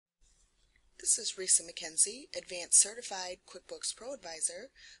This is Reesa McKenzie, Advanced Certified QuickBooks ProAdvisor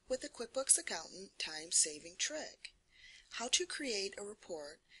with a QuickBooks Accountant time-saving trick. How to create a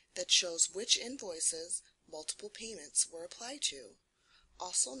report that shows which invoices multiple payments were applied to,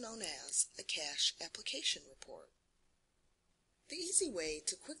 also known as a cash application report. The easy way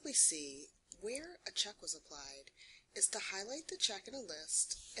to quickly see where a check was applied is to highlight the check in a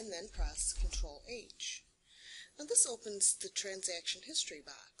list and then press Ctrl-H. Now this opens the transaction history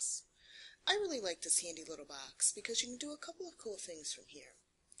box. I really like this handy little box because you can do a couple of cool things from here.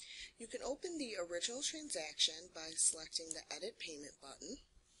 You can open the original transaction by selecting the Edit Payment button.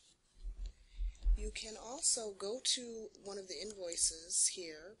 You can also go to one of the invoices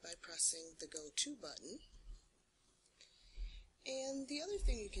here by pressing the Go To button. And the other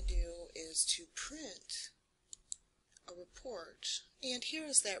thing you can do is to print a report. And here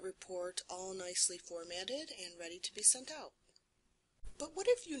is that report all nicely formatted and ready to be sent out. But what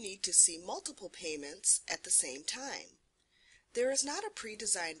if you need to see multiple payments at the same time? There is not a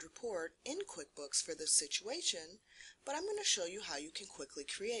pre-designed report in QuickBooks for this situation, but I'm going to show you how you can quickly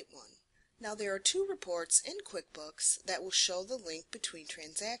create one. Now there are two reports in QuickBooks that will show the link between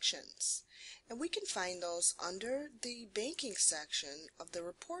transactions, and we can find those under the banking section of the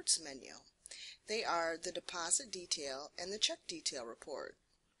reports menu. They are the deposit detail and the check detail report.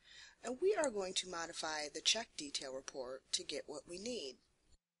 And we are going to modify the check detail report to get what we need.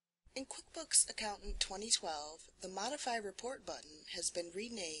 In QuickBooks Accountant 2012, the Modify Report button has been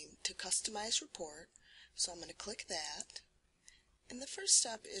renamed to Customize Report, so I'm going to click that. And the first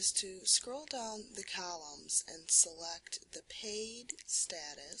step is to scroll down the columns and select the Paid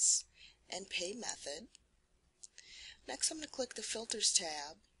Status and Pay Method. Next I'm going to click the Filters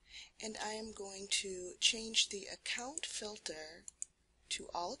tab, and I am going to change the Account filter to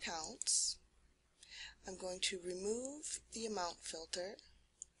All Accounts. I'm going to remove the Amount filter.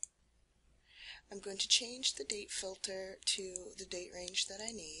 I'm going to change the Date filter to the date range that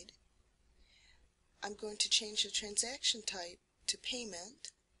I need. I'm going to change the transaction type to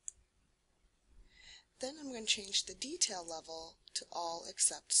Payment. Then I'm going to change the detail level to All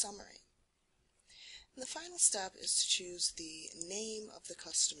except Summary. And the final step is to choose the name of the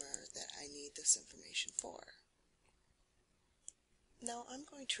customer that I need this information for. Now I'm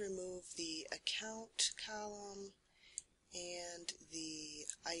going to remove the account column and the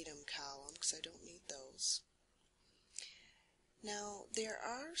item column because I don't need those. Now there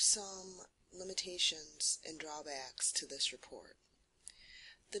are some limitations and drawbacks to this report.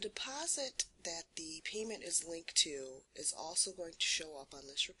 The deposit that the payment is linked to is also going to show up on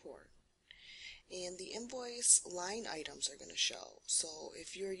this report. And the invoice line items are going to show. So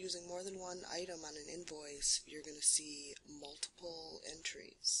if you're using more than one item on an invoice, you're going to see multiple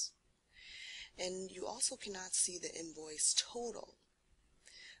entries. And you also cannot see the invoice total.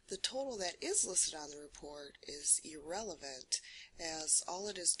 The total that is listed on the report is irrelevant, as all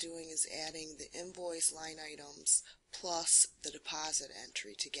it is doing is adding the invoice line items plus the deposit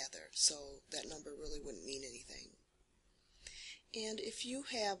entry together. So that number really wouldn't mean anything. And if you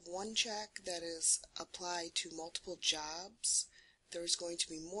have one check that is applied to multiple jobs, there's going to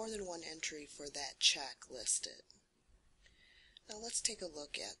be more than one entry for that check listed. Now let's take a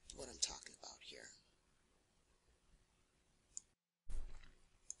look at what I'm talking about here.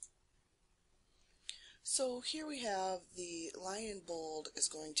 So here we have the line in bold is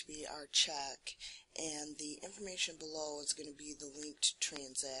going to be our check, and the information below is going to be the linked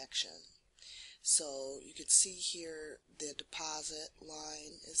transaction. So you can see here the deposit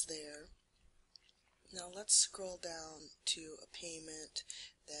line is there. Now let's scroll down to a payment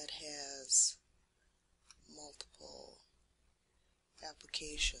that has multiple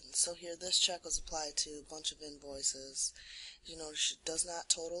applications. So here this check was applied to a bunch of invoices. You notice it does not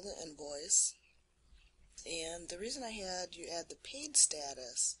total the invoice. And the reason I had you add the paid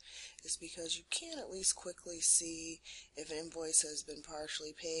status is because you can at least quickly see if an invoice has been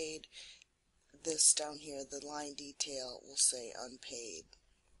partially paid. This down here, the line detail, will say unpaid.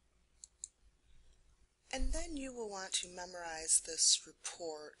 And then you will want to memorize this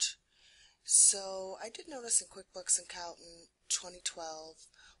report. So I did notice in QuickBooks Accountant 2012,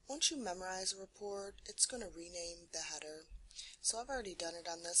 once you memorize a report, it's going to rename the header. So I've already done it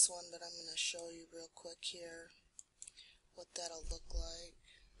on this one, but I'm going to show you real quick here what that'll look like.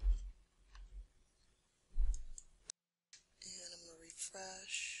 And I'm going to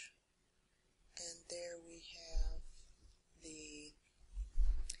refresh. And there we have the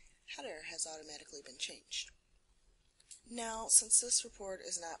header has automatically been changed. Now, since this report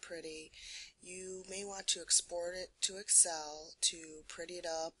is not pretty, you may want to export it to Excel to pretty it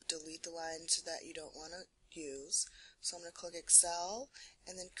up, delete the lines that you don't want to use. So I'm going to click Excel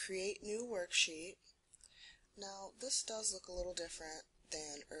and then create new worksheet. Now this does look a little different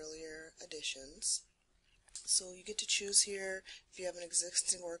than earlier editions. So you get to choose here if you have an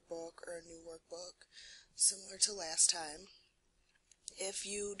existing workbook or a new workbook, similar to last time. If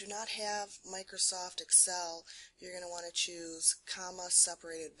you do not have Microsoft Excel, you're going to want to choose comma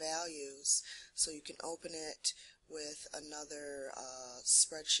separated values so you can open it with another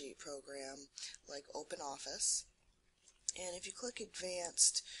spreadsheet program like OpenOffice. And if you click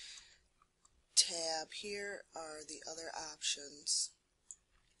Advanced tab, here are the other options,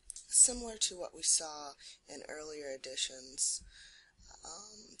 similar to what we saw in earlier editions.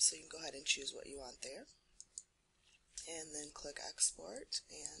 So you can go ahead and choose what you want there, and then click Export,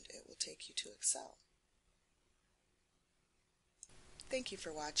 and it will take you to Excel. Thank you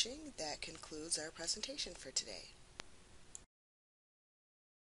for watching. That concludes our presentation for today.